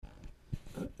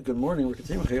Good morning. We're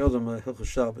continuing Hilchos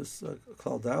Shabbos,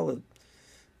 Klal,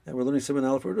 and we're learning Siman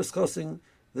Aleph. We're discussing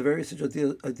the various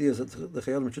ideas that the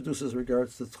Chayyim introduces in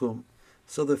regards to Techum.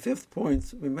 So the fifth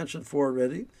point, we mentioned four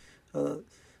already.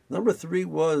 Number three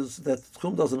was that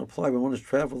Techum doesn't apply when one is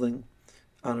traveling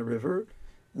on a river,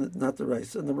 not the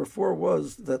rice. And number four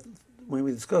was that when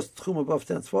we discussed Techum above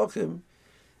 10 Tzvachim,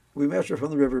 we measure from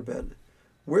the riverbed.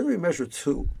 Where do we measure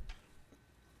to?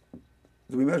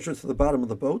 Do we measure to the bottom of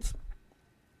the boat?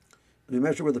 We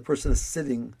measure where the person is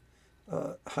sitting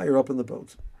higher up in the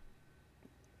boat.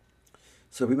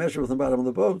 So if we measure from the bottom of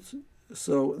the boat,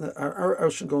 so our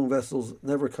ocean-going vessels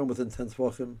never come within 10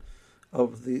 tvachim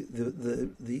of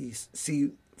the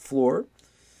sea floor.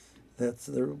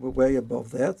 They're way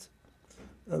above that.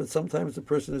 But sometimes the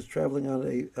person is traveling on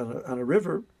a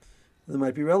river. It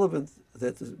might be relevant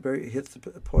that hits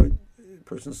a point. A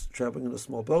person's traveling in a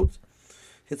small boat,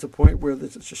 hits a point where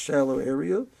it's a shallow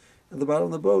area, and the bottom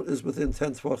of the boat is within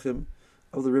 10 tvachim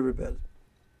of the riverbed.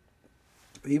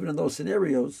 But even in those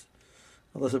scenarios,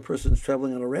 unless a person is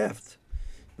traveling on a raft,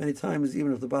 many times,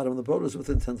 even if the bottom of the boat is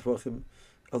within 10 tvachim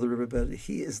of the riverbed,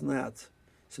 he is not.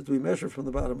 So do we measure from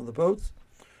the bottom of the boat,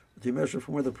 or do we measure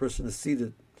from where the person is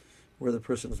seated, where the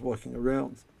person is walking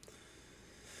around?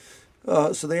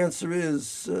 So the answer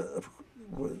is,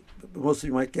 most of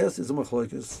you might guess, is a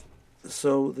machlokes.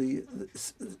 So the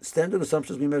standard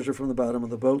assumptions we measure from the bottom of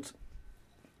the boat.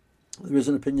 There is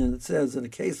an opinion that says in a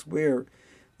case where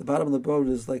the bottom of the boat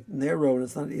is like narrow and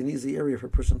it's not an easy area for a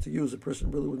person to use, a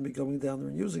person really wouldn't be going down there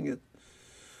and using it.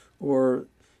 Or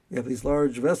you have these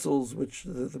large vessels which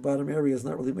the bottom area is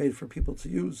not really made for people to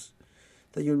use,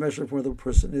 that you would measure from where the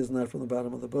person is, not from the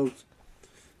bottom of the boat.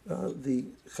 The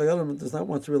Chayyim does not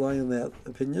want to rely on that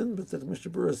opinion, but that Mr.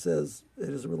 Bura says it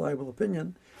is a reliable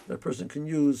opinion that a person can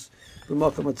use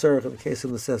b'malkam hatzarech in the case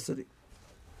of necessity.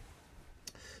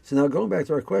 So now going back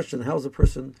to our question, how does a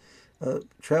person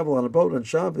travel on a boat on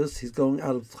Shabbos? He's going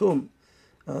out of Techum.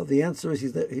 The answer is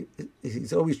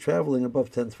he's always traveling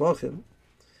above 10 tvachim.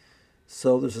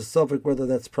 So there's a suffix whether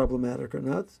that's problematic or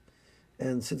not.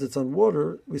 And since it's on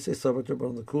water, we say suffix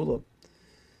on the kula.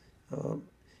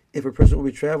 If a person will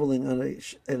be traveling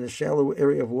in a shallow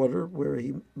area of water where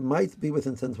he might be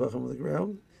within 10 tvachim of the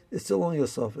ground, it's still only a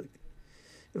suffix.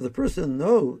 If the person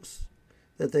knows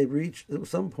that they reached, at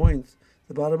some point,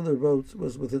 the bottom of their boat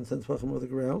was within 10 tvachim of the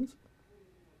ground,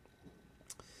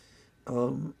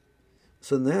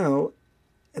 so now,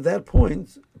 at that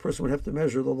point, a person would have to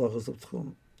measure the halachos of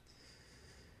Techum.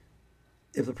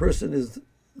 If the person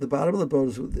the bottom of the boat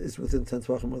is within 10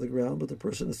 tvachim of the ground, but the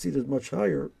person is seated much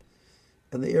higher,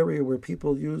 and the area where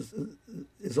people use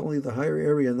is only the higher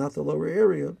area, not the lower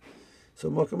area, so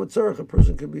Makam Hatzarech, a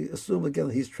person can be assumed again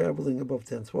that he's traveling above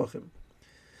 10 tvachim.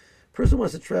 A person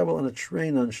wants to travel on a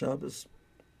train on Shabbos.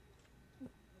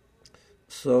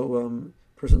 So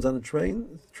person's on a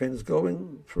train, the train is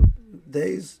going for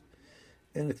days,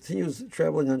 and it continues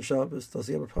traveling on Shabbos. Does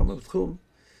he have a problem with Techum?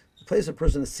 The place a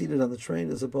person is seated on the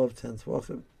train is above 10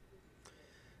 tvachim.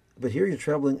 But here you're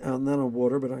traveling not on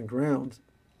water, but on ground.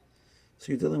 So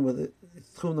you're dealing with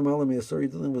Techum Namalami, so you're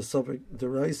dealing with suffix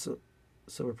deraisa.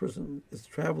 So a person is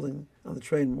traveling on the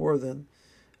train more than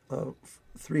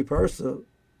 3 parsa,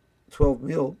 12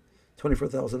 mil,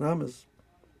 24,000 amas.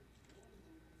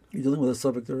 You're dealing with a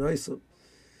suffix deraisa.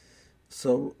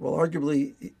 So, well,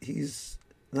 arguably, he's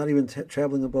not even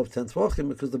traveling above 10 tvachim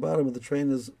because the bottom of the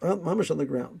train is mamish on the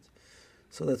ground.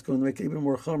 So that's going to make it even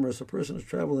more chomer. So a person is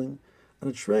traveling on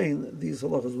a train, these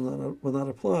halachas will not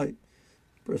apply.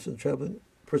 Person's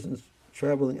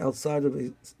traveling outside of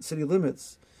the city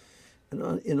limits,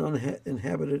 in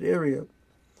uninhabited area,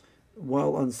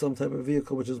 while on some type of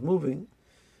vehicle which is moving,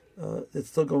 it's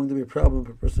still going to be a problem if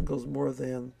a person goes more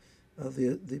than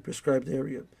the prescribed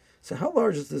area. So how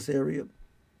large is this area?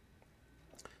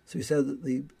 So we said that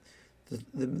the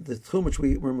Techum which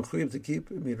we were mechuyev to keep,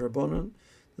 Rabbanan,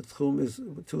 the Techum is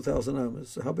 2,000 amas.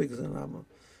 So how big is an amma?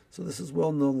 So this is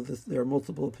well known that there are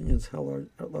multiple opinions how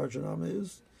large an amma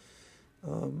is.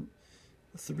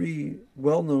 3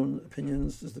 well-known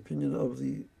opinions is the opinion of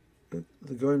the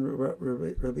Goyen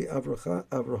Rabbi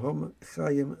Avraham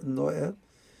Chaim Noeh.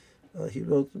 He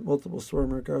wrote multiple swarm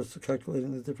in regards to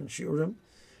calculating the different shiurim.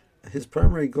 His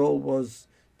primary goal was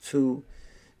to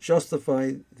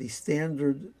justify the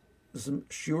standard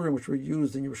shiurim which were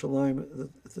used in Yerushalayim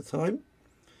at the time,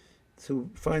 to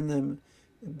find them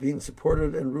being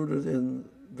supported and rooted in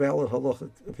valid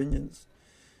halachic opinions.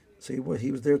 So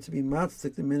he was there to be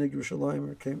matzik the minig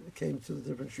Yerushalayim, came to the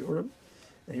different shiurim,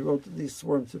 and he wrote these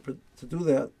swarm to do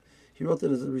that. He wrote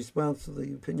it as a response to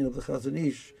the opinion of the Chazon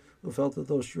Ish, who felt that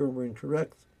those shiurim were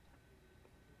incorrect.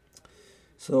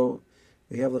 So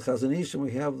We have the Chazon Ish, and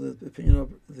we have the opinion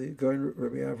of the Goyen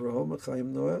Rabbi Avraham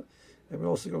Chaim Noah, and we're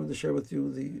also going to share with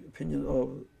you the opinion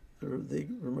of the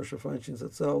Ramosha Feinstein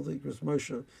Zatzal, the Gris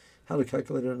Moshe, how to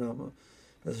calculate a Nama.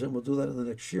 As we'll do that in the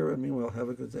next year, and meanwhile, have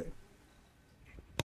a good day.